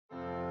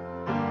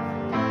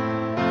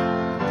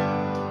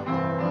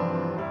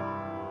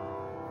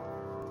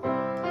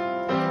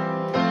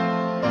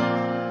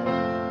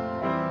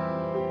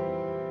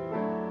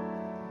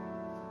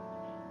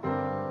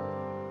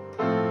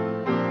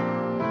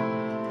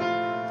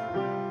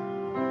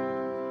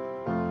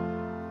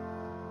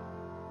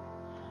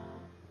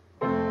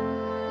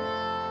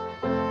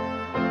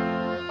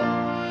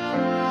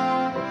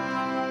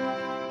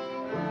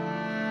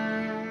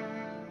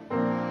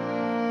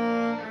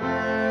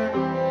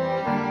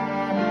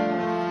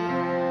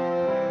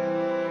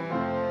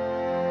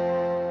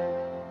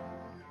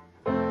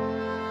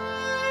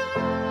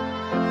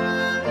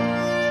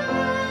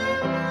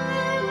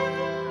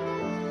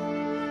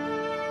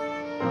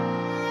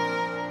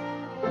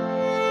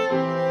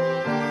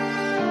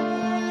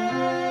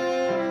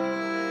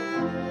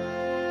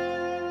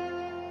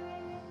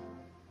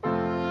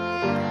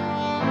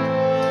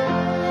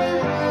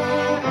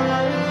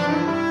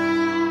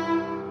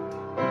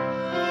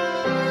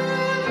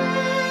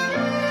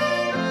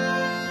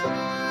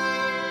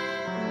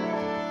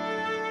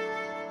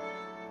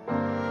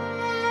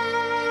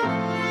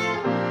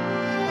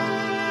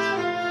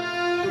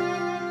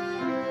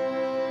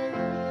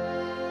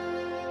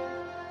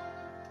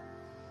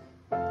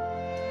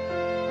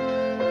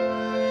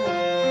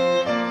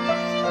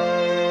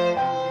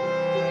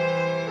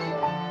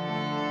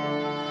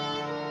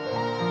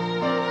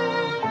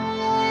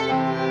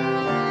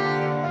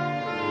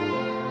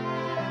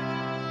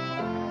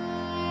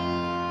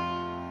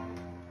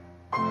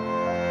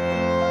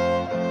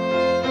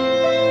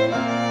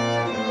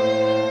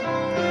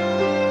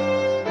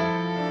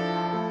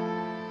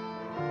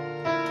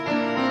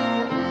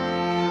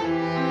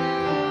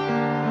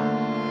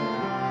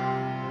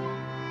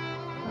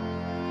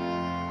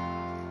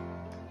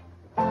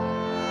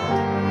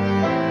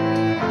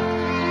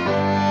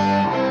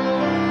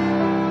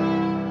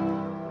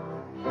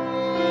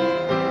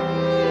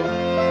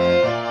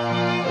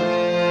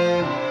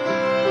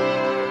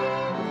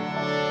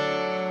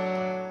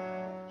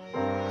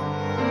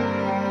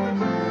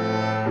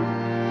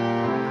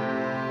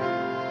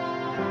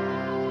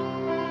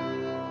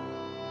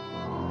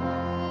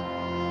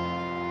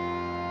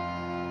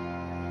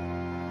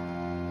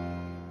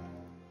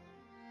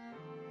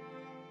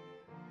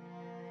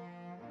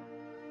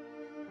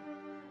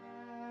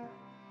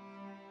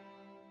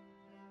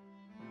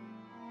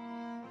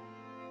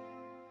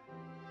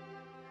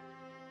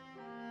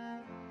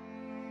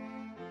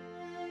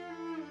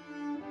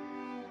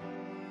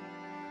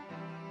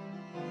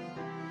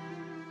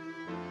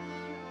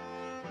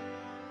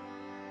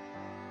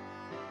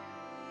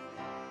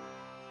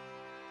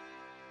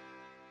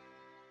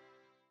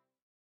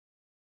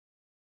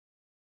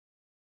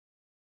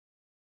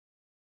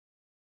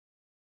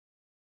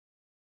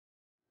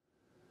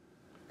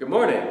Good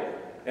morning,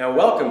 and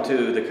welcome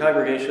to the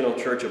Congregational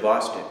Church of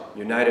Austin,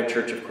 United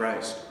Church of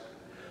Christ.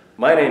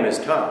 My name is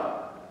Tom,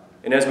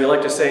 and as we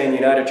like to say in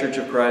United Church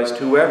of Christ,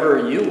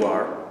 whoever you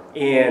are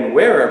and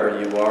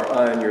wherever you are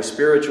on your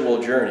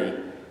spiritual journey,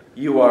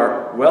 you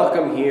are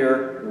welcome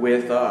here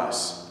with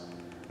us.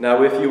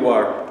 Now, if you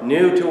are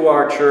new to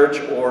our church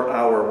or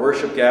our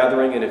worship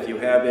gathering, and if you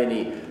have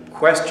any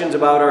questions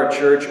about our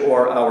church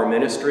or our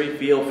ministry,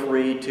 feel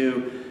free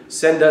to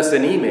send us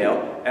an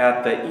email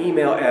at the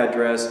email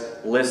address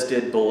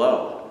listed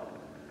below.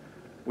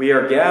 We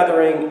are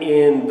gathering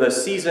in the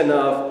season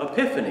of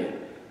Epiphany,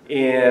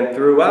 and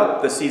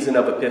throughout the season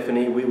of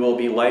Epiphany, we will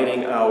be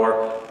lighting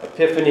our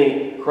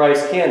Epiphany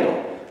Christ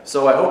candle.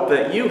 So I hope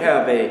that you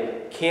have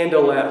a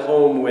candle at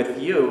home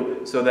with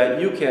you so that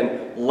you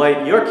can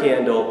light your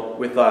candle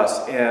with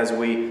us as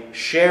we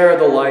share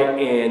the light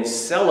and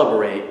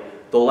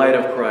celebrate the light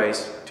of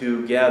Christ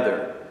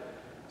together.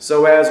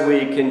 So as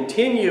we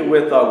continue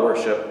with our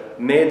worship,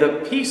 may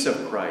the peace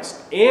of Christ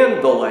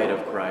and the light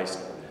of Christ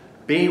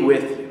be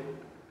with you.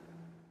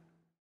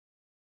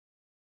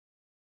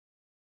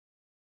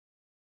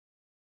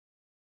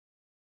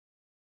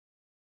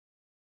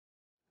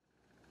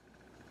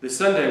 This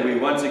Sunday we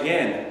once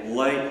again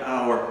light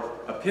our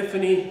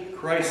Epiphany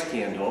Christ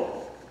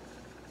candle.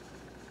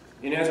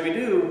 And as we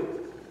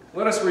do,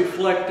 let us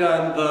reflect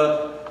on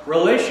the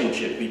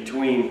relationship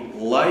between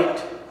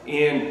light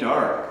and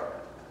dark.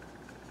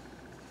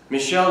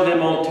 Michel de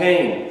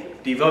Montaigne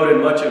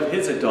devoted much of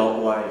his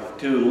adult life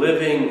to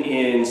living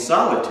in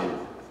solitude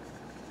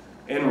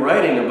and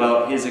writing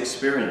about his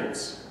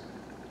experience.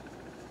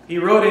 He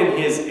wrote in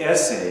his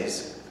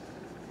essays,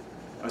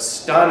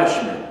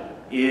 "Astonishment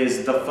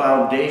is the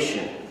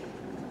foundation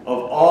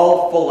of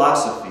all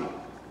philosophy.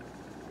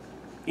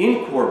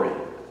 Inquiry,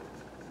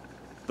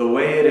 the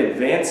way it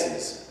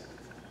advances,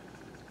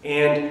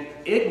 and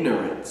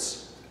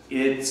ignorance,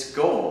 its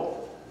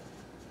goal."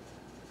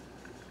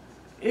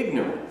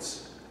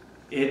 Ignorance,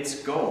 its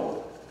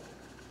goal.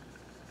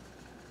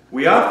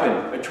 We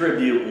often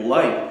attribute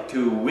light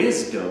to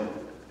wisdom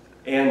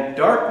and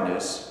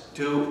darkness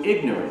to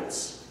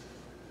ignorance.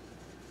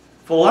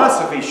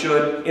 Philosophy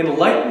should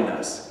enlighten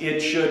us.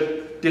 It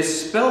should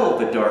dispel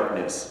the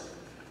darkness,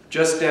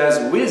 just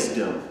as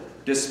wisdom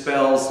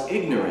dispels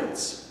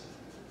ignorance.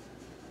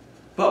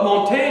 But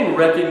Montaigne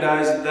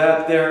recognized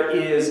that there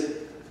is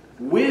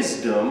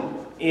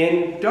wisdom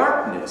in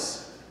darkness,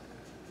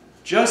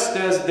 just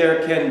as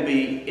there can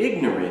be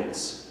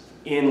ignorance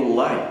in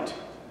light.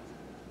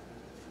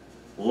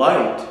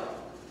 Light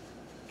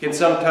can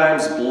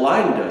sometimes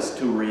blind us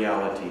to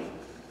reality,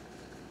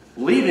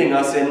 leaving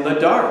us in the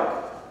dark,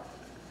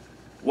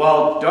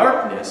 while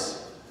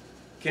darkness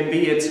can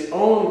be its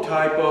own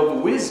type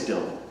of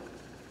wisdom,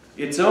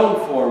 its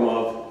own form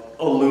of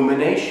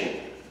illumination.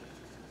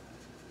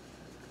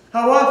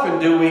 How often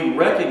do we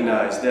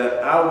recognize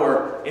that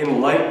our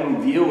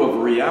enlightened view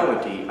of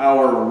reality,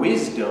 our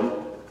wisdom,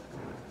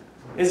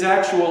 is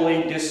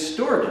actually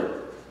distorted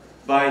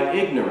by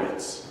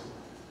ignorance?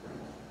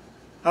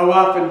 How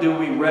often do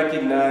we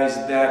recognize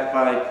that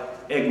by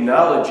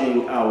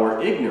acknowledging our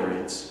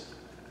ignorance,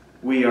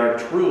 we are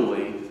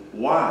truly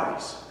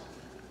wise?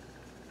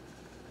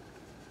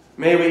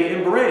 May we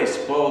embrace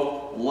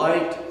both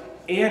light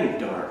and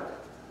dark,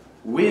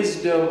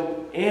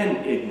 wisdom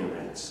and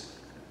ignorance,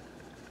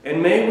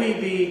 and may we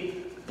be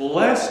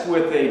blessed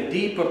with a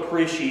deep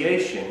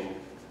appreciation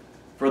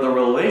for the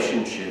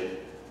relationship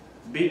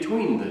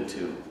between the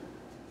two.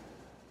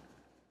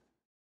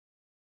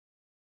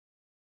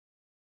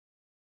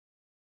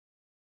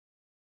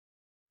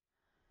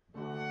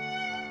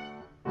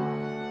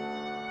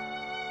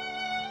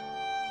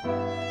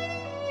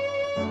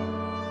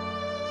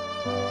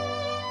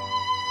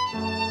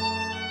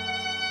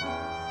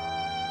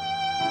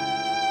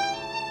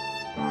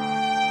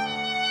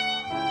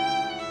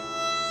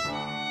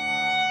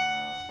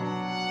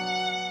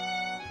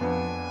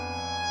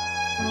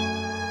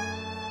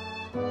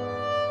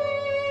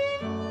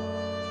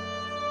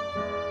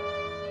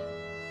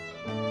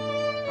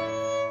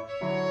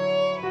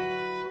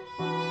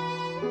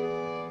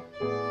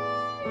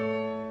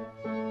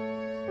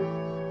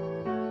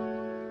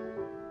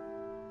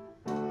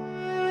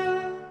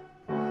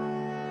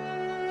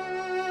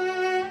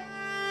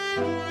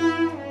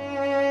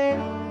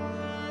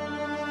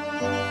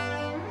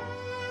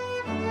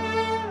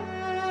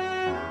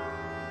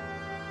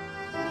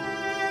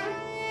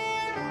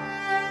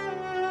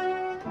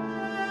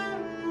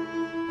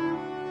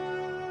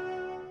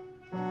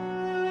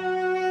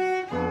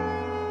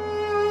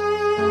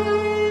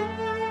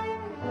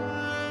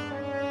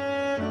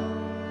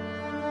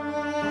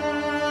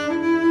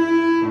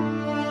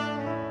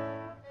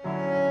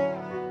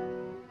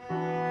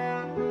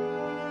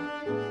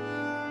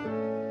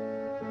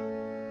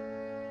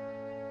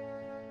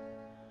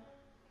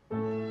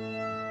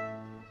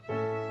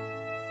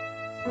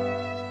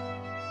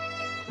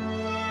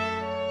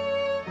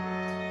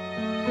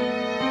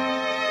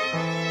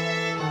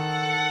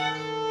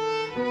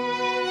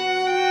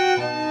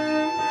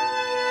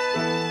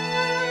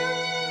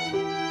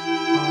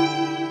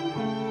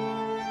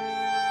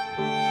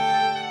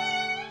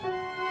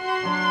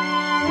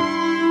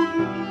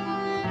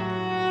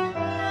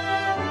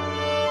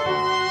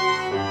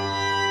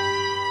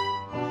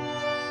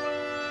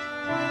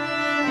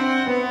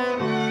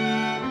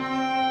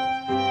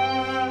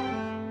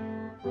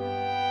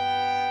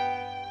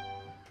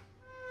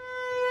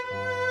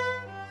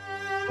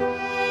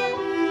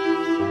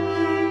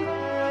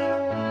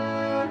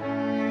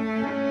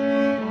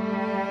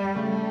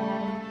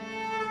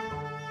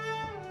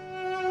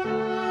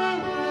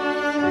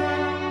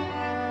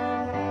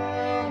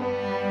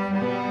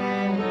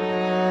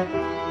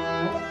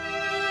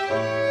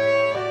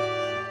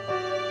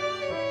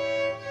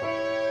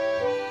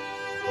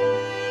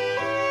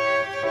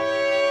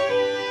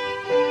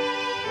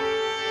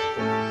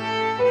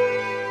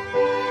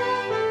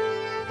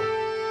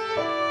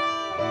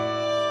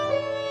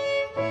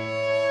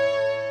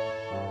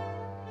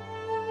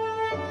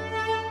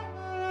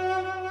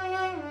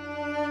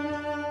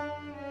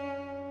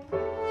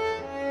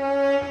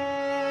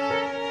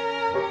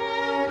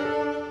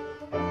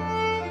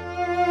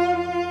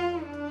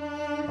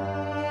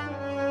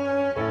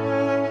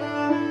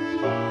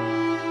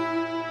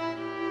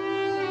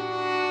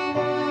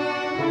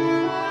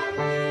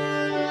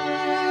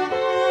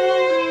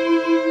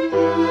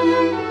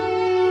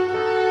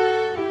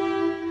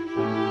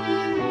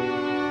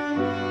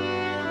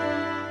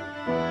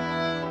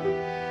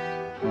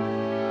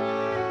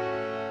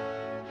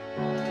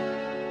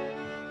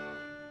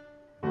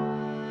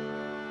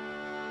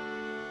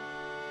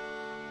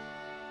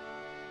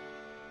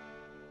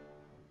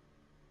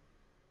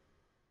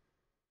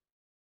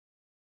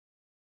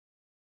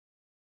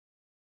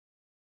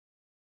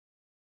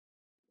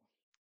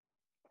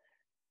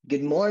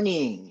 Good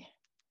morning.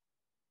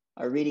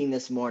 Our reading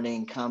this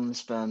morning comes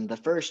from the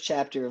first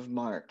chapter of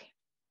Mark,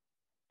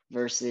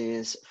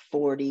 verses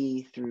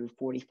 40 through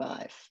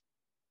 45.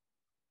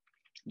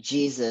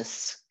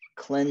 Jesus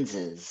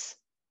cleanses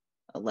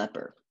a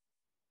leper.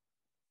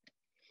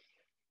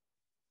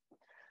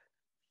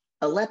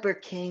 A leper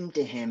came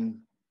to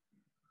him,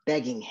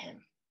 begging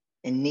him,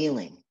 and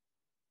kneeling.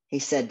 He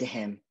said to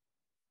him,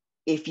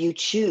 "If you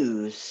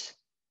choose,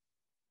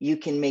 you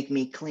can make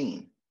me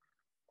clean."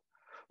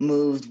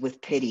 Moved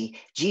with pity,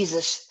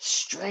 Jesus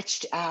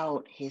stretched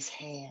out his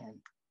hand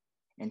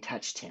and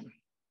touched him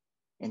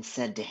and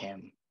said to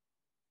him,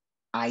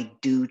 "I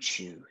do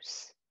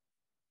choose.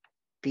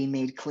 Be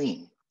made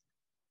clean."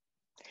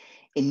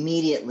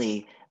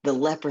 Immediately, the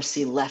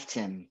leprosy left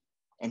him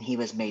and he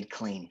was made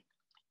clean.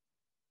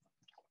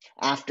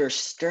 After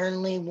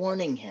sternly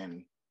warning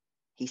him,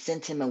 he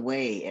sent him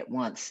away at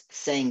once,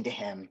 saying to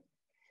him,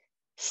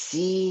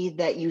 "See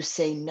that you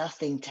say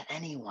nothing to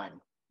anyone,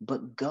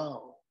 but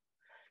go.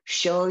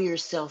 Show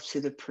yourself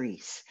to the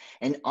priests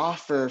and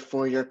offer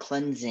for your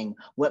cleansing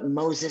what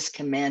Moses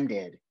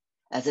commanded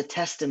as a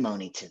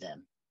testimony to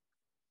them."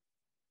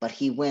 But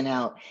he went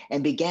out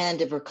and began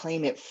to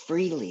proclaim it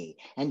freely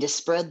and to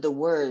spread the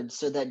word,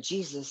 so that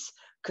Jesus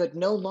could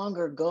no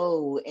longer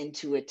go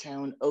into a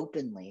town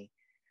openly,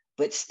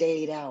 but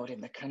stayed out in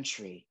the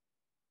country,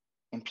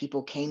 and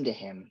people came to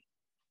him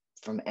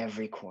from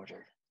every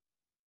quarter.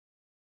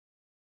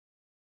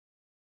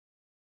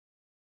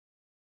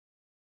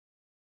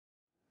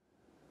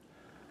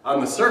 On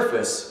the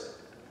surface,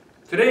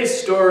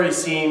 today's story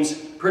seems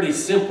pretty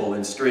simple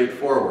and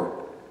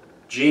straightforward.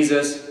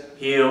 Jesus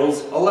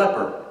heals a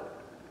leper.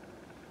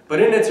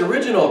 But in its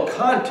original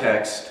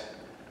context,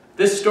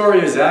 this story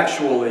is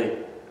actually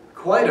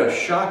quite a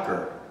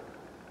shocker.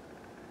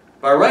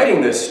 By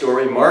writing this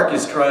story, Mark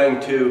is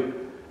trying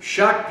to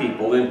shock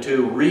people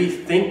into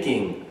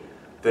rethinking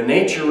the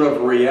nature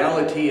of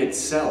reality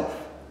itself,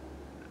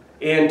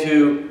 and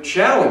to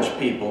challenge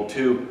people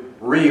to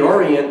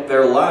reorient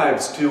their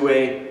lives to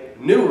a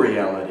new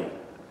reality,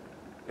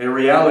 a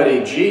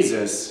reality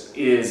Jesus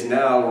is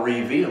now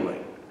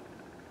revealing.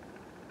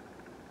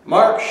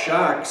 Mark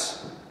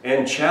shocks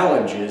and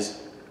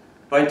challenges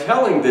by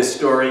telling this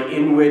story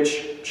in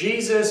which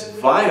Jesus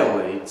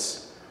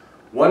violates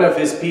one of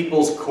his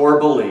people's core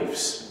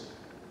beliefs.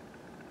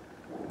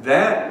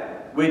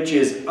 That which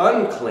is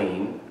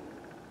unclean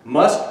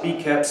must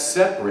be kept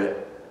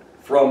separate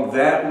from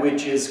that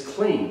which is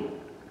clean.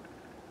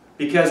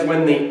 Because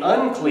when the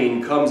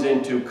unclean comes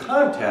into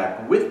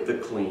contact with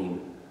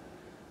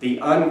the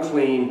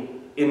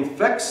unclean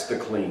infects the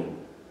clean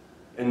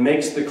and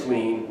makes the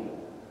clean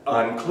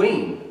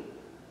unclean.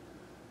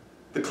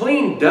 The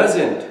clean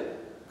doesn't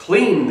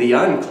clean the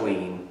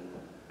unclean.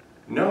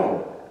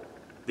 No,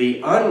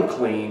 the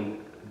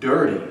unclean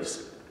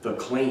dirties the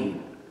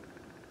clean.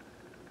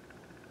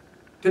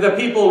 To the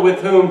people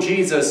with whom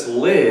Jesus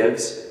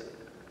lives,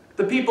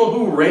 the people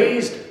who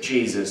raised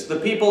Jesus, the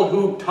people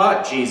who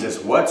taught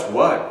Jesus what's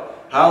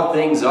what, how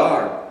things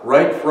are,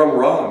 right from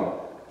wrong,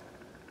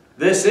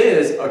 this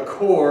is a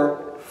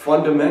core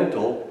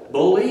fundamental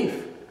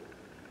belief.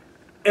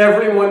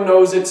 Everyone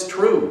knows it's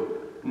true.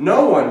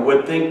 No one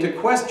would think to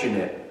question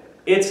it.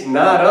 It's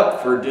not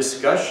up for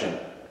discussion.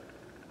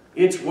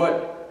 It's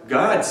what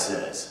God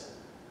says.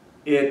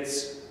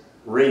 It's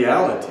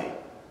reality.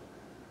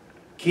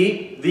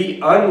 Keep the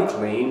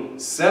unclean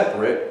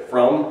separate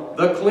from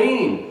the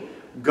clean.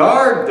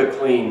 Guard the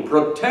clean,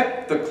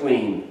 protect the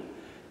clean,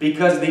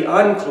 because the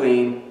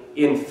unclean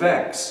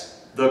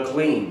infects the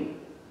clean.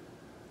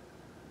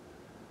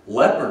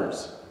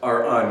 Lepers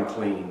are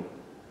unclean.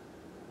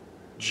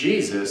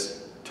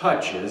 Jesus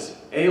touches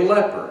a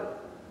leper.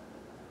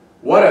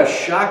 What a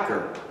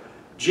shocker!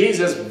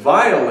 Jesus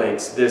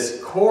violates this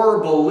core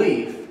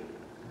belief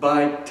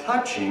by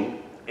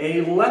touching a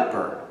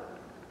leper.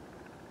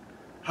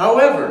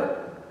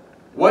 However,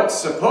 what's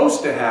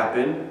supposed to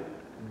happen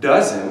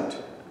doesn't,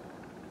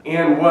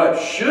 and what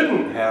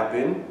shouldn't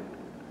happen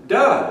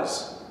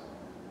does.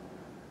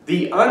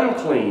 The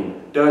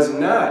unclean does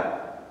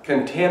not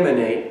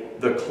contaminate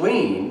the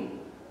clean.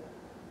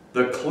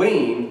 The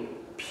clean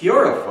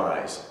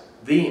purifies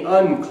the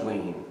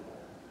unclean.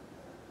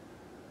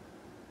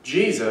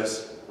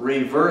 Jesus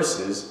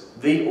reverses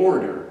the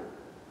order.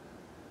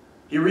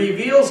 He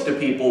reveals to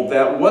people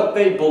that what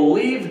they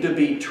believe to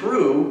be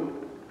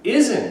true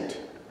isn't.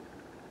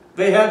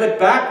 They have it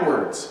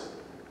backwards.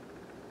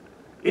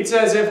 It's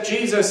as if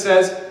Jesus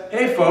says,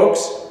 "Hey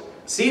folks,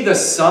 see the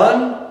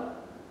sun?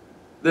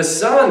 The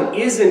sun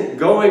isn't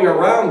going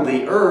around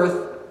the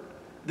earth.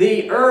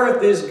 The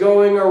earth is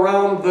going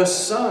around the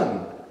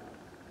sun.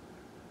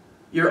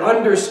 Your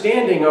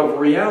understanding of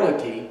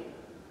reality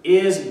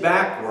is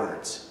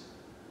backwards.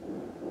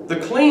 The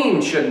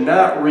clean should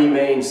not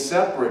remain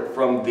separate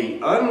from the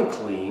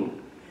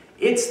unclean.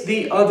 It's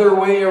the other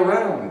way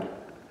around.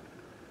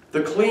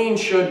 The clean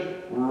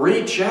should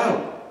reach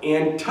out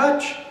and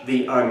touch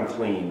the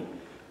unclean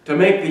to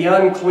make the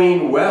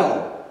unclean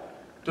well,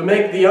 to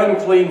make the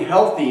unclean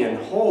healthy and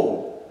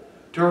whole,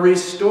 to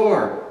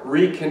restore,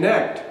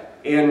 reconnect,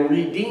 and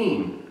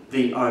redeem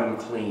the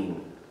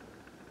unclean.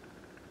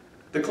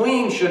 The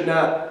clean should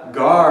not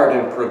guard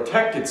and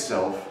protect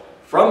itself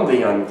from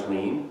the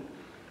unclean.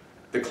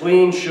 The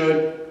clean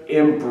should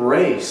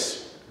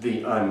embrace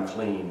the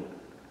unclean.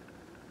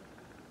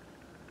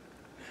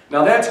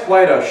 Now that's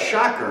quite a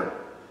shocker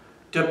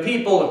to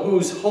people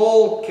whose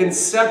whole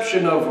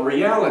conception of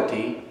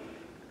reality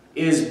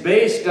is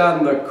based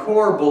on the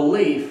core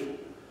belief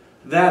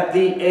that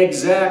the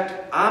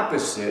exact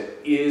opposite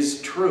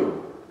is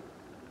true.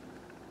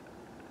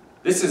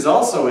 This is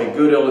also a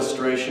good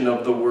illustration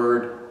of the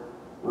word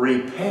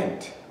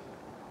repent,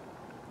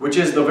 which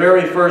is the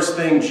very first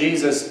thing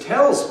Jesus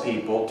tells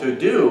people to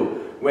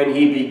do when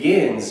he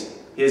begins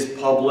his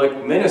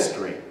public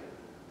ministry.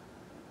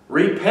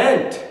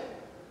 Repent.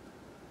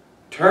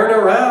 Turn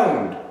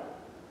around.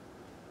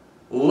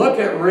 Look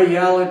at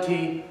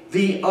reality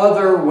the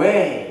other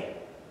way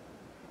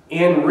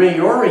and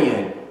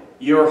reorient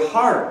your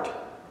heart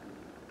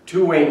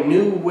to a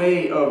new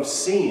way of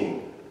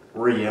seeing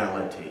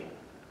reality.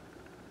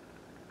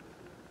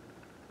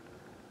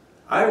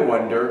 I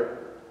wonder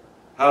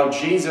how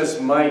Jesus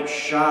might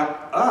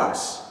shock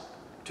us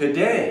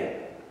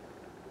today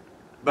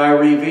by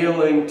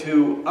revealing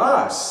to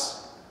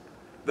us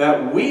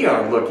that we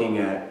are looking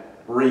at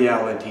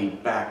reality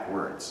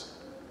backwards.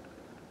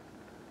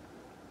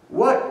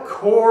 What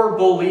core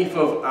belief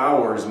of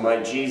ours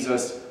might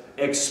Jesus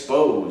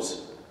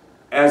expose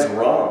as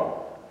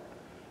wrong?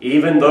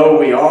 Even though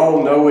we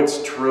all know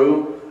it's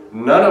true,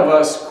 none of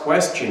us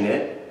question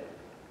it,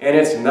 and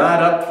it's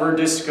not up for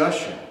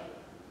discussion.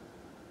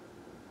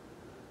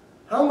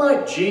 How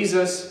might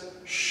Jesus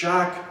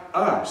shock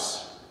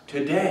us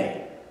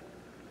today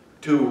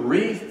to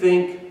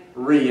rethink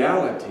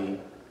reality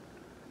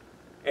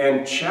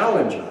and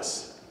challenge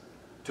us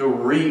to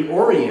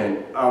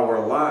reorient our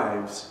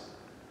lives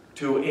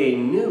to a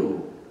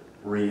new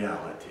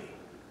reality?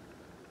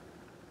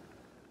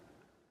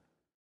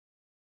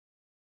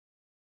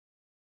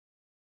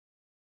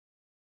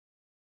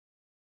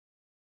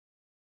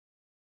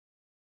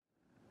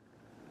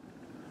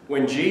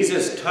 When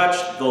Jesus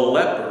touched the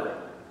leper,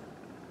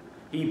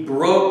 he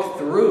broke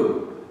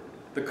through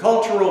the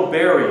cultural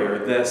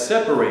barrier that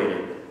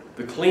separated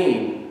the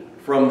clean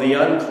from the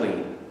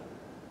unclean.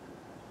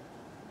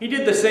 He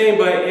did the same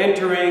by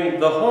entering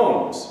the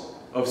homes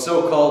of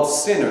so-called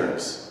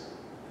sinners,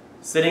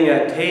 sitting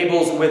at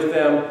tables with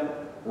them,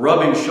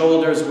 rubbing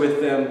shoulders with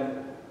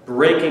them,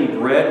 breaking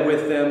bread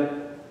with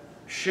them,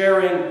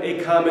 sharing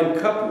a common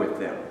cup with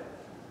them.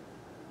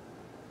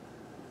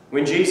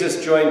 When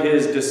Jesus joined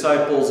his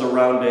disciples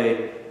around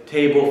a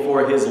table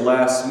for his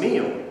last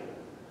meal,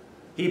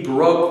 he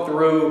broke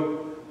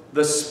through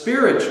the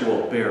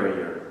spiritual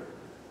barrier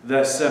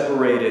that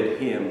separated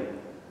him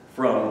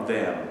from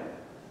them.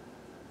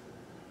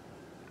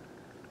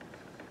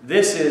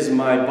 "This is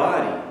my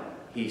body,"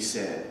 he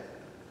said.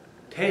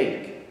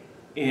 "Take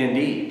and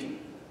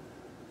eat.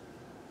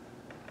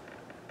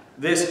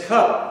 This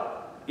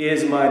cup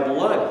is my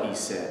blood," he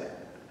said.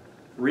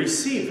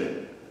 "Receive it.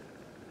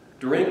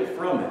 Drink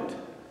from it.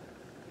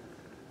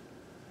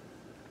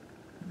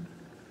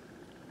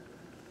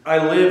 I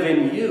live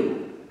in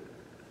you,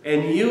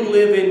 and you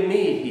live in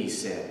me," he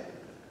said.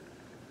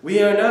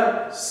 "We are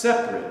not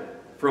separate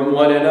from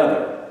one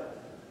another.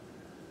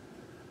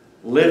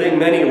 Living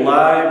many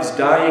lives,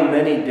 dying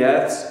many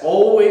deaths,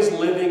 always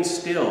living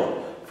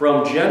still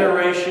from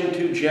generation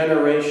to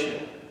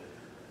generation.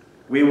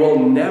 We will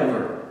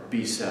never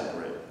be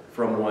separate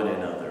from one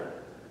another.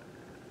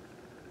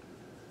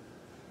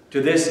 To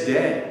this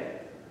day,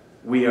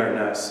 we are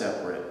not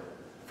separate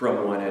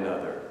from one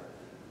another.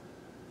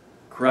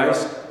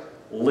 Christ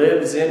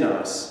lives in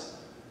us,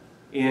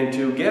 and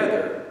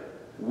together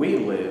we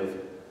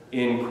live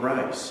in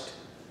Christ.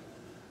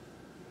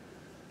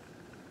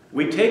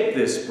 We take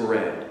this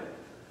bread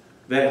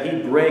that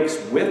he breaks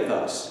with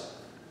us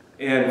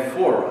and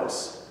for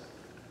us,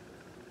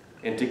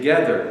 and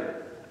together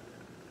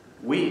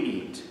we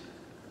eat.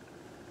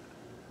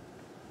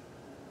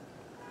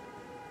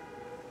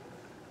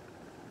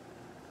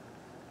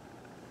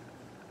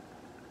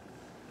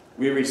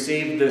 We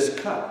receive this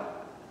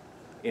cup,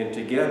 and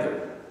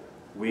together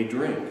we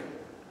drink.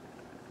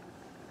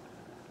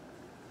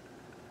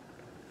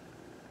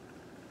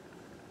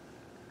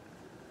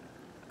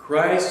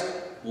 Christ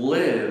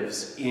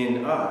lives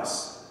in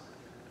us,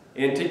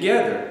 and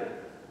together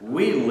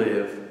we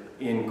live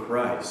in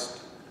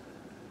Christ.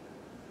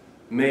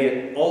 May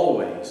it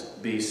always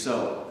be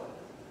so.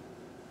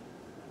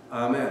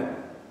 Amen.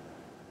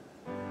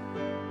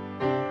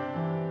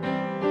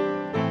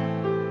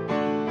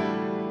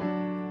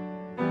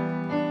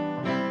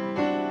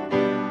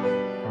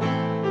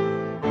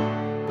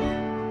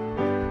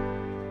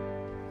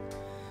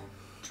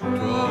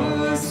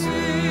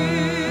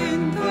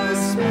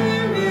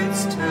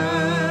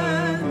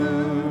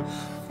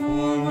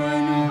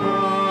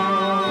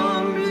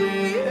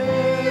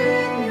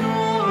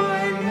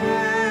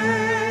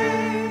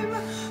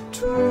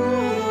 Two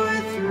or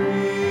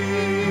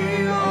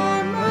three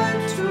are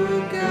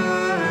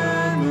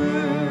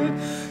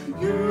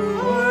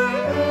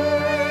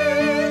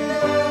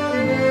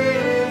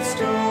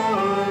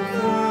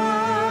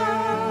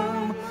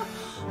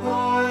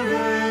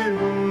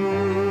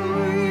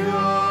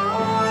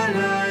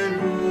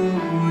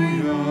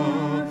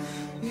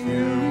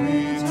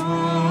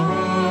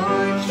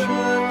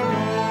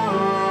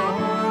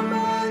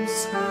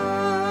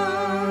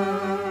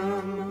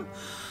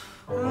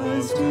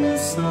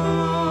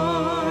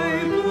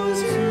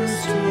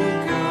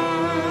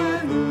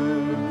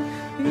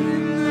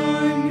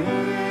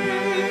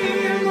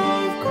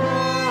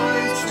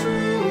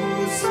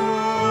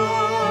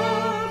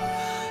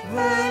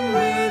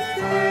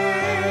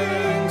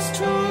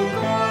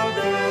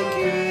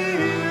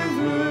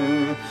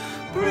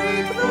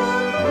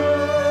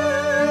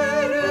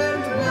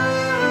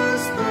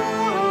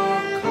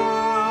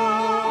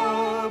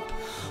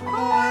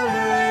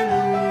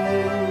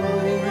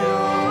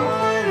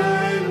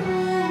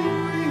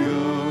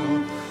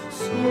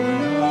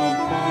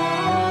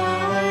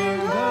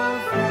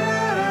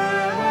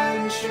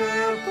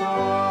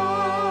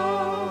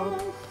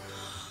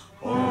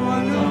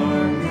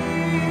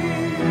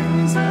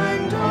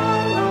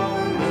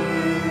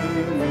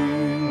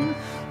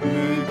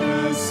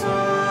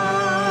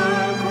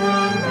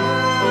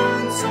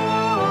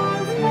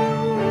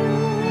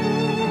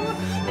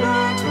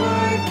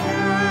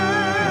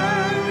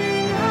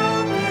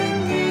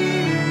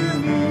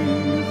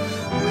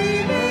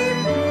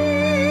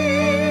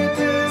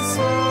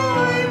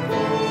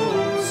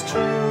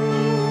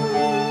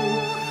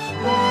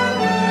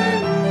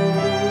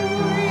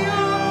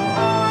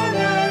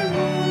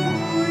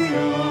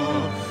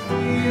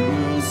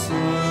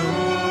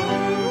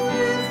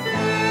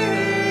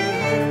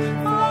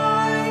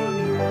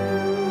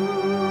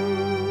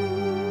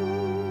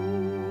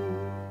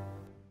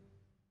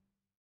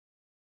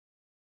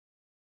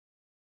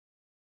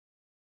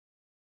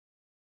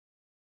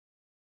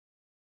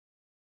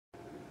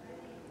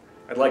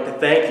I'd like to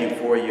thank you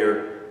for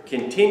your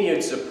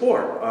continued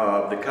support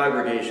of the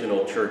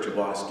Congregational Church of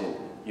Austin,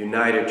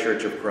 United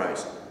Church of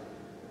Christ.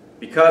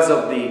 Because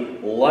of the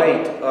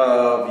light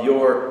of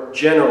your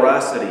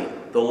generosity,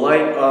 the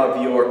light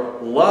of your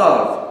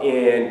love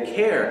and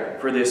care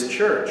for this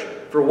church,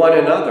 for one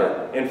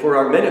another, and for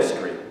our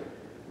ministry,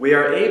 we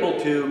are able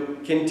to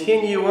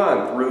continue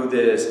on through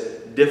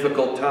this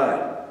difficult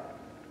time,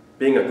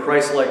 being a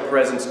Christ-like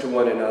presence to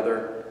one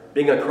another,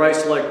 being a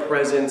Christ-like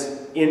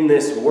presence in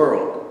this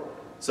world.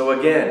 So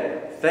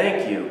again,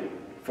 thank you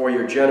for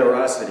your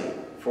generosity,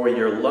 for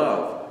your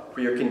love,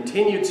 for your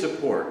continued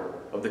support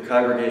of the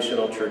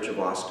Congregational Church of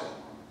Austin.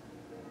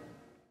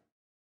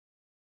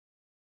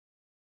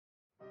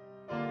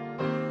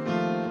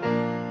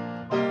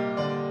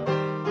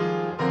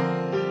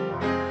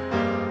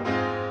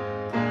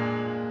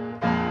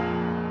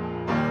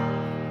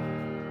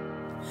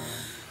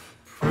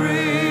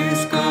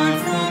 Praise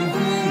God from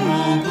whom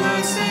all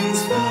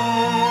blessings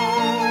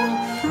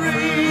flow.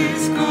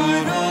 Praise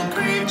God, all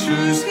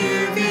creatures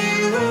here below.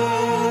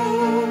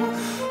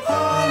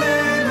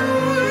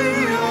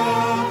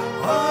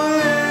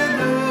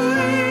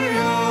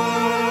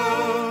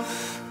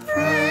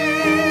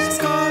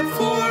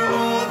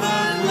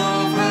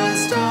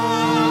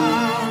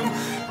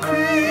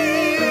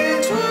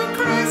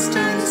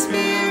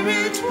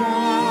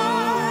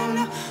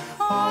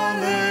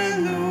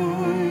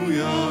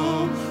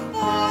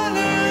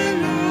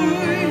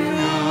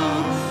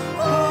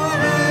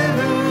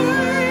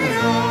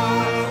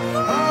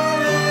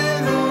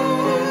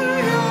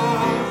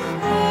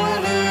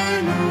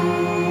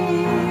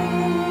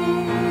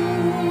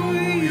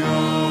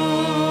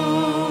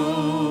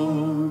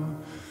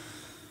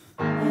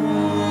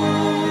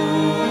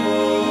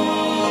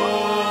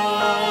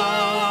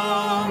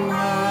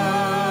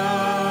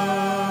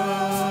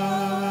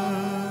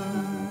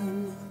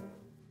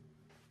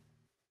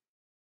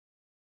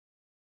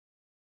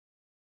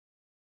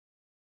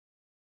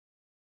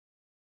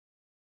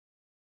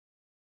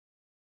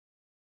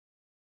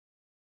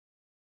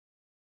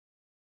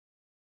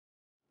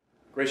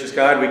 Gracious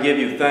God, we give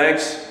you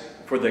thanks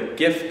for the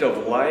gift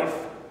of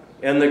life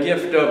and the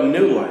gift of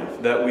new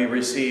life that we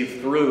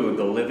receive through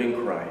the living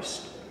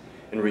Christ.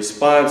 In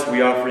response,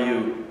 we offer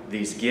you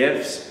these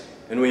gifts,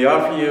 and we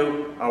offer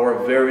you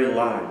our very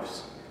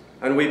lives.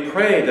 And we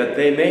pray that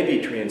they may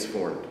be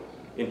transformed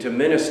into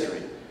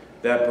ministry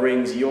that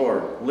brings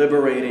your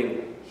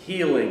liberating,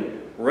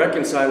 healing,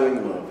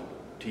 reconciling love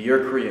to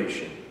your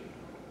creation.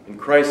 In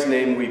Christ's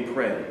name we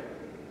pray.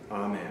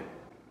 Amen.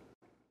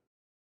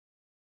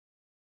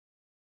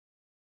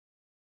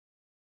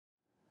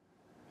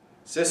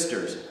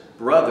 Sisters,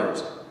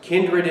 brothers,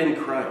 kindred in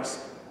Christ,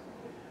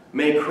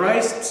 may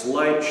Christ's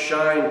light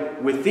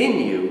shine within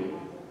you,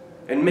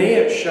 and may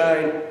it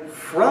shine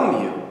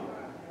from you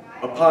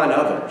upon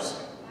others.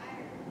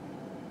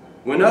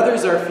 When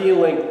others are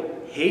feeling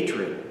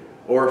hatred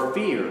or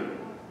fear,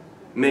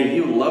 may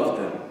you love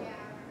them.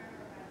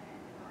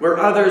 Where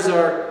others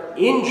are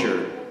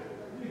injured,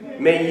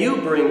 may you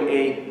bring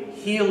a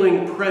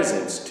healing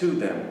presence to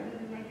them.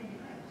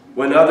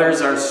 When others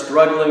are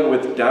struggling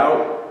with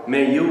doubt,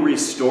 may you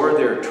restore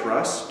their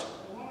trust.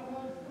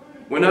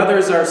 When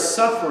others are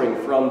suffering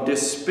from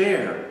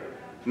despair,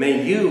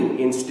 may you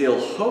instill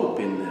hope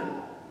in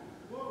them.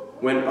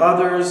 When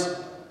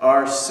others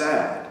are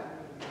sad,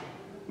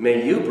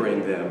 may you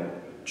bring them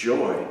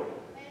joy.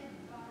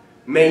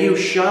 May you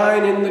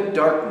shine in the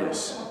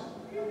darkness.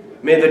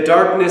 May the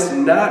darkness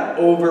not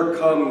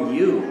overcome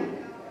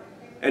you.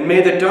 And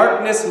may the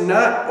darkness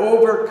not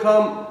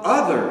overcome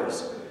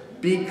others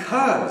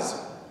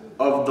because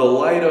of the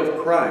light of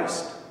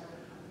Christ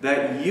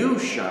that you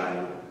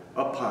shine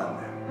upon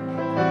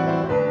them.